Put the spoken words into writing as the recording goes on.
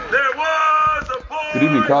Good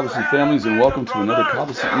evening, Cobbossee families, and welcome to another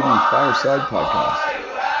Cobbossee Evening Fireside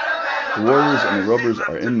Podcast. The Warriors and the Rubbers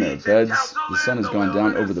are in their beds. The sun has gone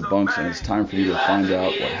down over the bunks, and it's time for you to find out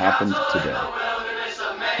what happened today.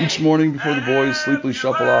 Each morning before the boys sleepily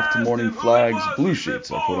shuffle off to morning flags, blue sheets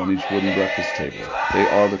are put on each wooden breakfast table. They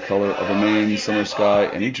are the color of a Maine summer sky,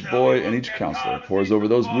 and each boy and each counselor pores over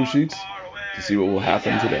those blue sheets to see what will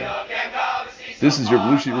happen today. This is your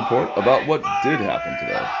Blue Sheet Report about what did happen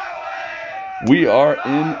today. We are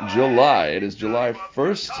in July. It is July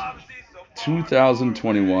 1st,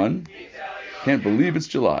 2021. Can't believe it's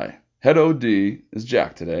July. Head OD is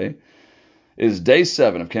Jack today. It is day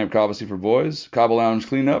 7 of Camp Cobbossee for boys. Cobble Lounge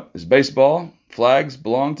cleanup is baseball. Flags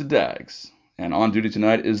belong to Dags. And on duty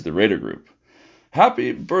tonight is the Raider group.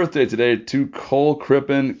 Happy birthday today to Cole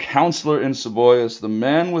Crippen, counselor in Cebollus, the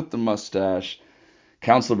man with the mustache.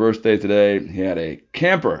 Counselor birthday today. He had a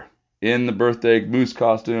camper in the birthday moose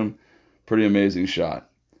costume. Pretty amazing shot.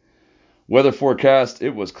 Weather forecast,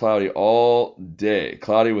 it was cloudy all day.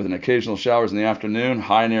 Cloudy with an occasional showers in the afternoon,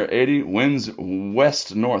 high near 80, winds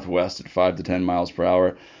west-northwest at 5 to 10 miles per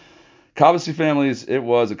hour. Cobbossee families, it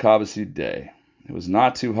was a Cobbossee day. It was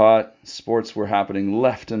not too hot. Sports were happening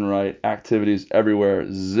left and right. Activities everywhere.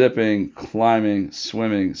 Zipping, climbing,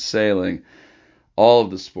 swimming, sailing. All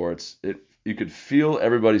of the sports. You could feel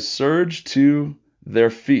everybody surge to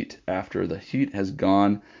their feet after the heat has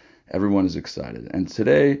gone. Everyone is excited. And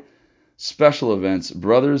today, special events,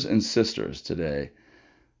 brothers and sisters today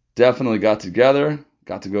definitely got together,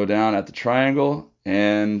 got to go down at the Triangle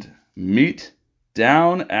and meet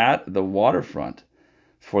down at the waterfront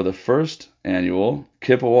for the first annual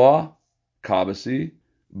Chippewa Cobbossee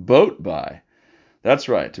boat buy. That's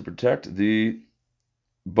right, to protect the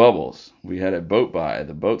bubbles. We had a boat buy.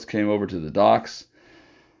 The boats came over to the docks,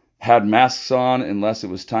 had masks on unless it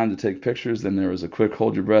was time to take pictures. Then there was a quick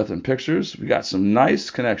hold your breath and pictures. We got some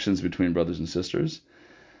nice connections between brothers and sisters.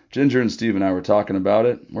 Ginger and Steve and I were talking about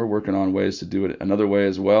it. We're working on ways to do it another way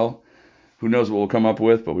as well. Who knows what we'll come up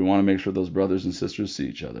with, but we want to make sure those brothers and sisters see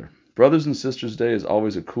each other. Brothers and Sisters Day is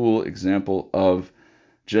always a cool example of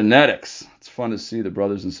genetics. It's fun to see the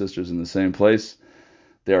brothers and sisters in the same place.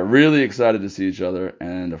 They're really excited to see each other,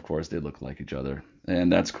 and of course they look like each other,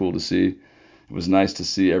 and that's cool to see. It was nice to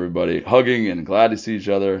see everybody hugging and glad to see each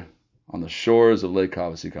other on the shores of Lake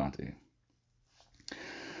Cobbossee County.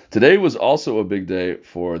 Today was also a big day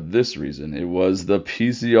for this reason. It was the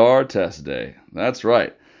PCR test day. That's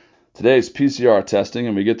right. Today's PCR testing,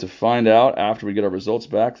 and we get to find out after we get our results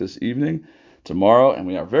back this evening, tomorrow, and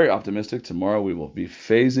we are very optimistic. Tomorrow we will be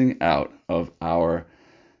phasing out of our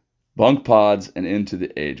bunk pods and into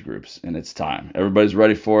the age groups, and it's time. Everybody's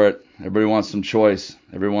ready for it. Everybody wants some choice.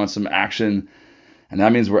 Everybody wants some action. And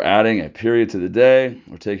that means we're adding a period to the day.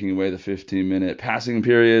 We're taking away the 15-minute passing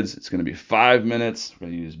periods. It's going to be 5 minutes. We're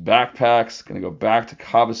going to use backpacks. Going to go back to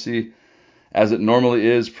Cobbossee as it normally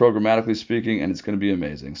is, programmatically speaking, and it's going to be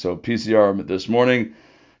amazing. So PCR this morning,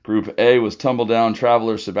 Group A was Tumbledown,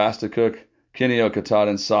 Traveler, Sebasticook, Kineo,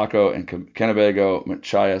 Katahdin, Saco, and Kennebago,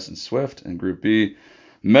 Machias, and Swift. And Group B,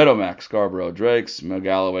 Meadowmack, Scarborough, Drakes,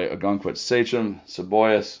 Megalloway, Ogunquit, Sachem,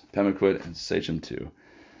 Cebollus, Pemaquid, and Sachem 2.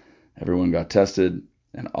 Everyone got tested,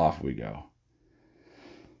 and off we go.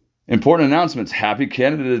 Important announcements. Happy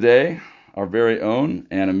Canada Day. Our very own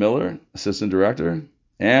Anna Miller, Assistant Director,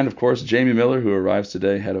 and, of course, Jamie Miller, who arrives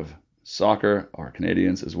today, head of soccer, our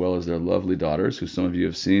Canadians, as well as their lovely daughters, who some of you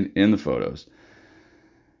have seen in the photos.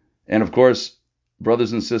 And, of course,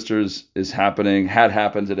 Brothers and Sisters had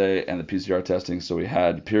happened today, and the PCR testing, so we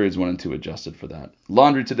had periods 1 and 2 adjusted for that.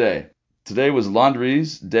 Laundry today. Today was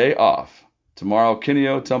Laundry's day off. Tomorrow,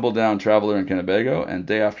 Kineo, Tumbledown, Traveler, and Kennebago, and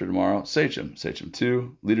day after tomorrow, Sachem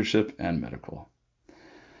 2, Leadership and Medical.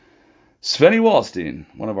 Svenny Wallstein,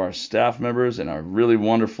 one of our staff members and our really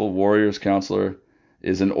wonderful Warriors counselor,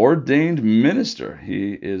 is an ordained minister.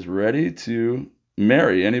 He is ready to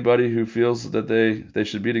marry anybody who feels that they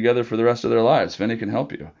should be together for the rest of their lives. Svenny can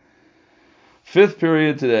help you. 5th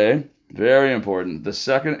period today, very important. The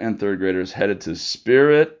 2nd and 3rd graders headed to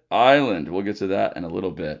Spirit Island. We'll get to that in a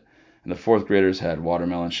little bit. And the 4th graders had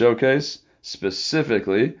Watermelon Showcase,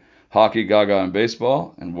 specifically hockey, gaga, and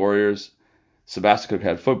baseball. And Warriors, Sebasticook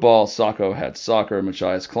had football, Saco had soccer,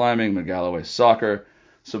 Machias climbing, Megalloway soccer,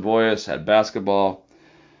 Cebollus had basketball,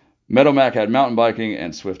 Meadowmack had mountain biking,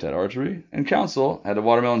 and Swift had archery. And Council had a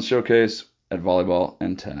Watermelon Showcase at volleyball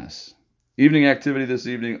and tennis. Evening activity this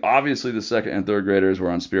evening, obviously the 2nd and 3rd graders were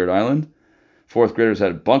on Spirit Island. 4th graders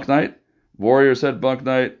had bunk night, Warriors had bunk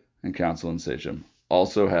night, and Council and Sachem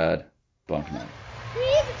also had bunk night. Freeze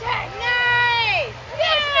attack! Nice!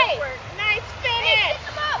 Nice! Nice finish!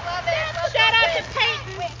 Shout out to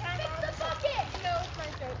Peyton! Fix the bucket!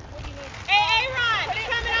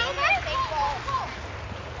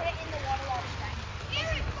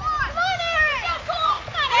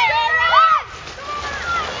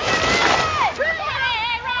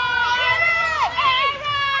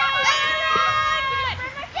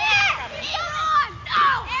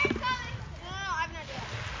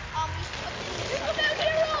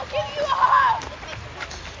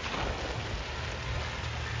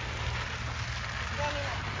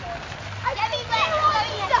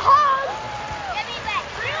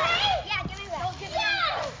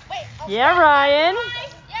 Yeah, Ryan.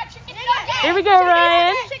 Yeah, chicken nugget. Here we go,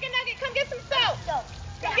 Ryan. Chicken nugget, come get some soap.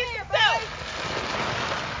 Come get some soap.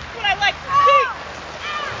 That's what I like to see.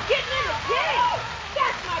 Getting in the game.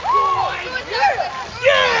 That's my boy.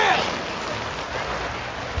 Yeah.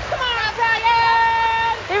 Come on,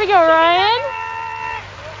 Ryan. Here we go, Ryan.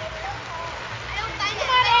 Come on,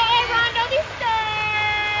 Ron, don't be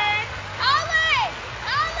scared. Ollie.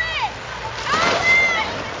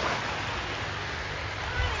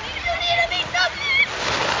 You need to be something.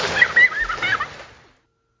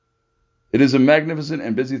 It is a magnificent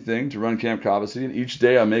and busy thing to run Camp Cobbossee, and each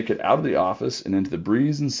day I make it out of the office and into the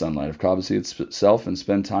breeze and sunlight of Cobbossee itself and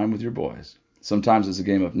spend time with your boys. Sometimes it's a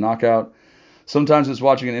game of knockout, sometimes it's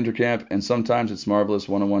watching an intercamp, and sometimes it's marvelous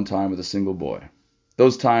one-on-one time with a single boy.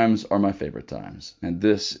 Those times are my favorite times, and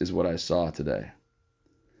this is what I saw today.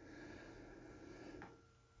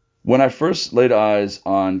 When I first laid eyes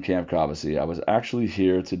on Camp Cobbossee, I was actually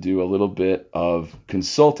here to do a little bit of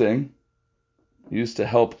consulting used to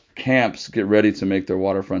help camps get ready to make their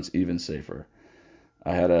waterfronts even safer.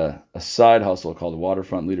 I had a side hustle called the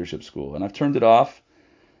Waterfront Leadership School, and I've turned it off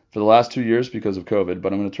for the last 2 years because of COVID,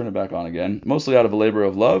 but I'm going to turn it back on again, mostly out of a labor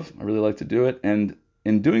of love. I really like to do it, and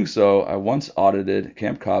in doing so, I once audited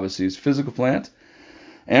Camp Cobbossee's physical plant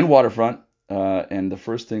and waterfront, and the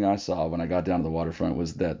first thing I saw when I got down to the waterfront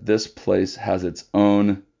was that this place has its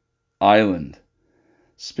own island.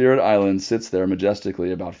 Spirit Island sits there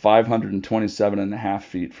majestically about 527.5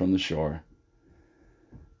 feet from the shore.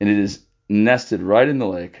 And it is nested right in the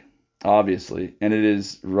lake, obviously, and it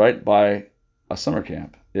is right by a summer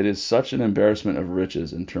camp. It is such an embarrassment of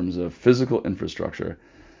riches in terms of physical infrastructure.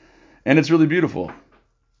 And it's really beautiful.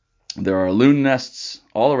 There are loon nests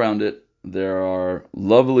all around it. There are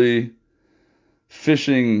lovely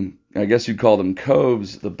fishing, I guess you'd call them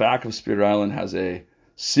coves. The back of Spirit Island has a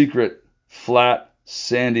secret, flat,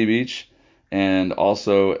 sandy beach, and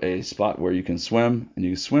also a spot where you can swim, and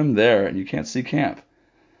you swim there and you can't see camp.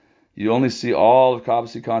 You only see all of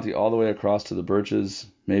Cobbossee County all the way across to the Birches,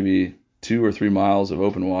 maybe 2 or 3 miles of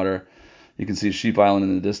open water. You can see Sheep Island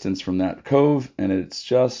in the distance from that cove, and it's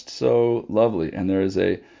just so lovely. And there is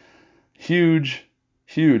a huge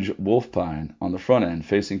wolf pine on the front end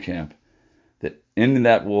facing camp. That in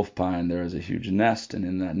that wolf pine there is a huge nest, and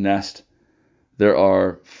in that nest there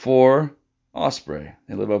are 4 osprey.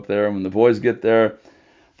 They live up there, and when the boys get there,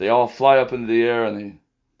 they all fly up into the air, and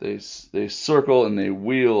they circle and they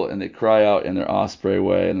wheel and they cry out in their osprey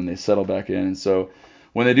way, and then they settle back in. And so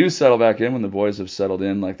when they do settle back in, when the boys have settled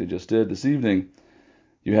in like they just did this evening,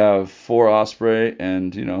 you have 4 osprey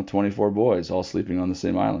and 24 boys all sleeping on the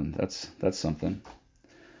same island. That's something.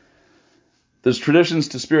 There's traditions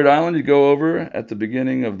to Spirit Island. You go over at the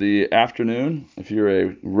beginning of the afternoon. If you're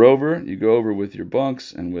a rover, you go over with your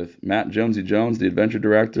bunks and with Matt Jonesy Jones, the adventure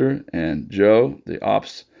director, and Joe, the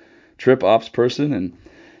trip ops person, and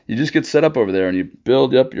you just get set up over there and you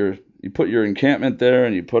build up you put your encampment there,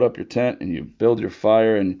 and you put up your tent and you build your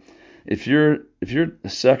fire. And if you're a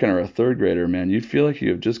second or a third grader, man, you feel like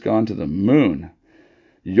you have just gone to the moon,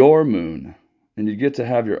 your moon, and you get to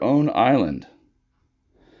have your own island.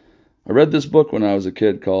 I read this book when I was a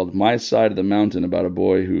kid called My Side of the Mountain, about a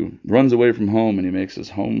boy who runs away from home and he makes his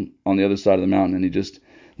home on the other side of the mountain, and he just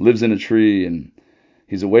lives in a tree, and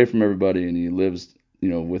he's away from everybody, and he lives,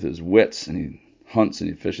 with his wits, and he hunts and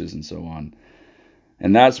he fishes and so on.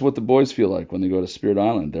 And that's what the boys feel like when they go to Spirit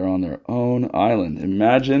Island. They're on their own island.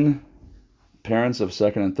 Imagine, parents of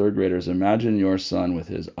second and third graders, imagine your son with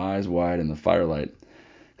his eyes wide in the firelight,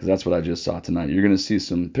 because that's what I just saw tonight. You're going to see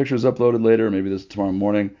some pictures uploaded later, maybe this tomorrow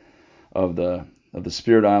morning, of the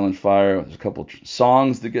Spirit Island fire. There's a couple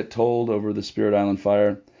songs that get told over the Spirit Island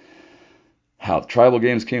fire, how tribal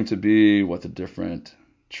games came to be, what the different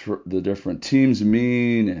teams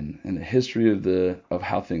mean, and the history of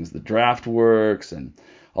how the draft works, and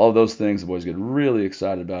all of those things. The boys get really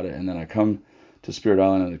excited about it. And then I come to Spirit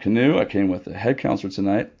Island in a canoe. I came with the head counselor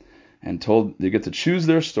tonight, and told they get to choose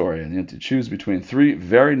their story, and they have to choose between 3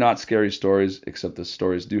 very not scary stories, except the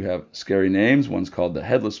stories do have scary names. One's called the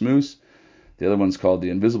Headless Moose, the other one's called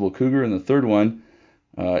the Invisible Cougar, and the third one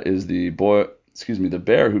is the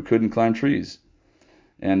bear who couldn't climb trees.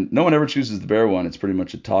 And no one ever chooses the bear one. It's pretty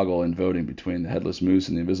much a toggle in voting between the Headless Moose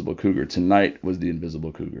and the Invisible Cougar. Tonight was the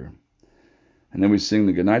Invisible Cougar. And then we sing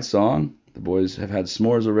the goodnight song. The boys have had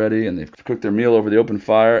s'mores already, and they've cooked their meal over the open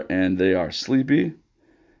fire, and they are sleepy.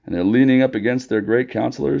 And they're leaning up against their great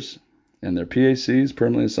counselors, and their PACs,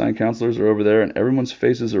 permanently assigned counselors, are over there, and everyone's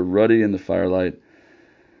faces are ruddy in the firelight.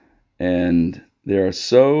 And they are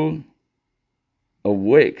so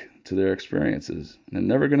awake to their experiences, and they're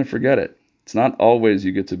never going to forget it. It's not always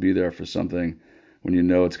you get to be there for something when you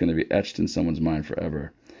know it's going to be etched in someone's mind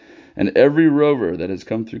forever. And every rover that has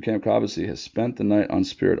come through Camp Cobbossee has spent the night on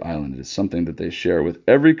Spirit Island. It is something that they share with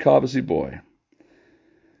every Cobbossee boy.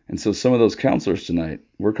 And so some of those counselors tonight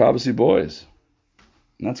were Cobbossee boys.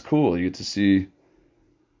 And that's cool. You get to see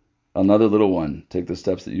another little one take the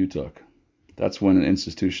steps that you took. That's when an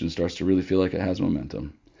institution starts to really feel like it has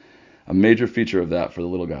momentum. A major feature of that for the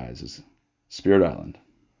little guys is Spirit Island.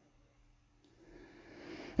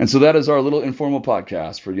 And so that is our little informal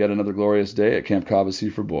podcast for yet another glorious day at Camp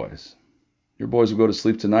Cobbossee for boys. Your boys will go to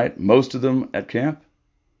sleep tonight, most of them at camp,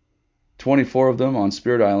 24 of them on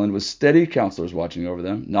Spirit Island with steady counselors watching over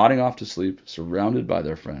them, nodding off to sleep, surrounded by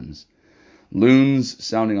their friends. Loons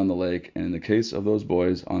sounding on the lake, and in the case of those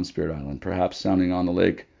boys on Spirit Island, perhaps sounding on the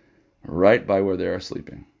lake right by where they are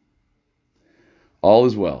sleeping. All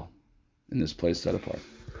is well in this place set apart.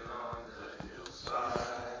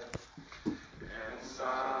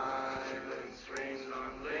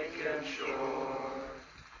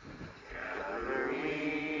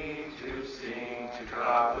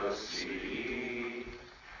 Cobbossee,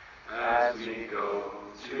 as we go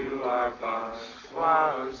to our bunks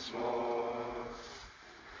once more.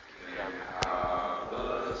 Dear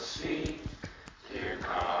Cobbossee, dear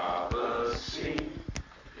Cobbossee,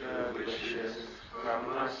 good wishes from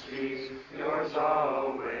us be yours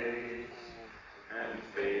always, and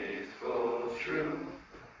faithful, true